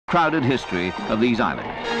crowded history of these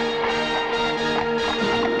islands.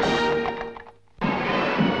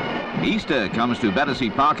 Easter comes to Battersea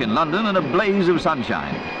Park in London in a blaze of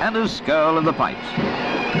sunshine and a skirl of the pipes.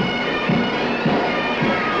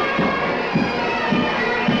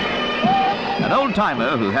 An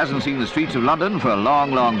old-timer who hasn't seen the streets of London for a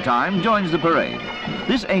long, long time joins the parade.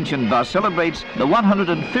 This ancient bus celebrates the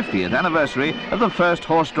 150th anniversary of the first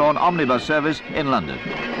horse-drawn omnibus service in London.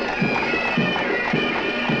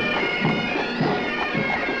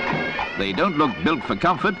 They don't look built for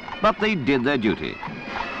comfort, but they did their duty.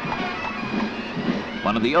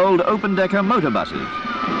 One of the old open-decker motor buses.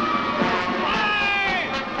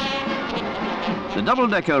 The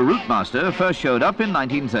double-decker Route Master first showed up in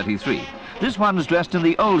 1933. This one's dressed in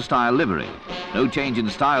the old-style livery. No change in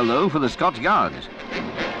style, though, for the Scots Guards.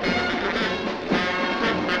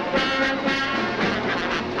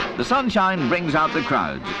 The sunshine brings out the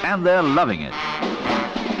crowds, and they're loving it.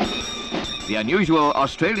 The unusual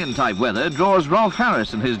Australian-type weather draws Rolf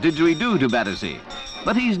Harris and his didgeridoo to Battersea,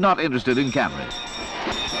 but he's not interested in cameras.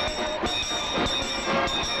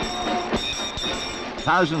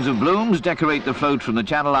 Thousands of blooms decorate the float from the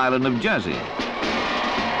Channel Island of Jersey.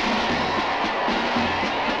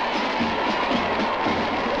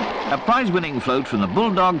 A prize-winning float from the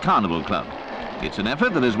Bulldog Carnival Club. It's an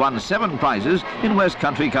effort that has won 7 prizes in West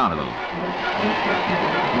Country Carnival.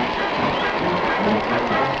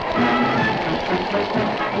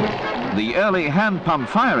 The early hand-pump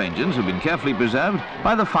fire engines have been carefully preserved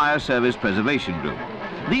by the Fire Service Preservation Group.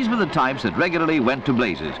 These were the types that regularly went to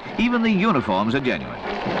blazes. Even the uniforms are genuine.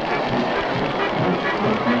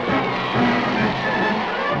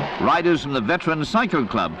 Riders from the Veteran Cycle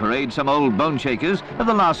Club parade some old bone shakers of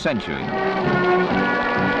the last century.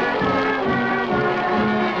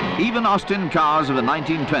 Even Austin cars of the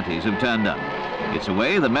 1920s have turned up. It's a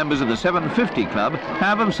way the members of the 750 Club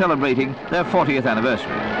have of celebrating their 40th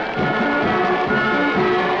anniversary.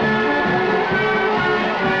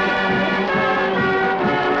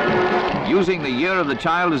 Using the Year of the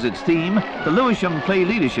Child as its theme, the Lewisham Play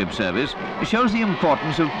Leadership Service shows the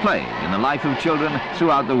importance of play in the life of children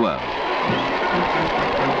throughout the world.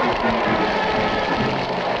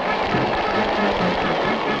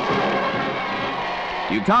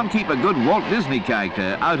 You can't keep a good Walt Disney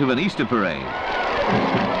character out of an Easter parade.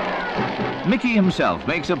 Mickey himself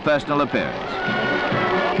makes a personal appearance,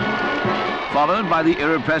 followed by the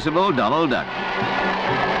irrepressible Donald Duck.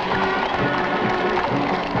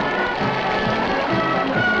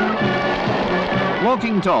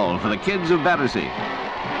 Walking tall for the kids of Battersea.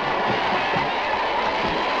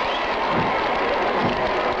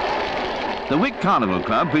 The Wick Carnival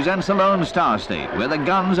Club presents the Lone Star State, where the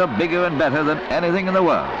guns are bigger and better than anything in the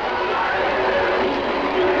world.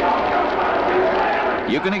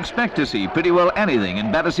 You can expect to see pretty well anything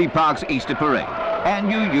in Battersea Park's Easter Parade, and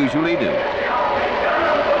you usually do.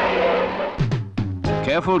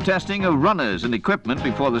 Careful testing of runners and equipment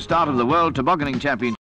before the start of the World Tobogganing Championship.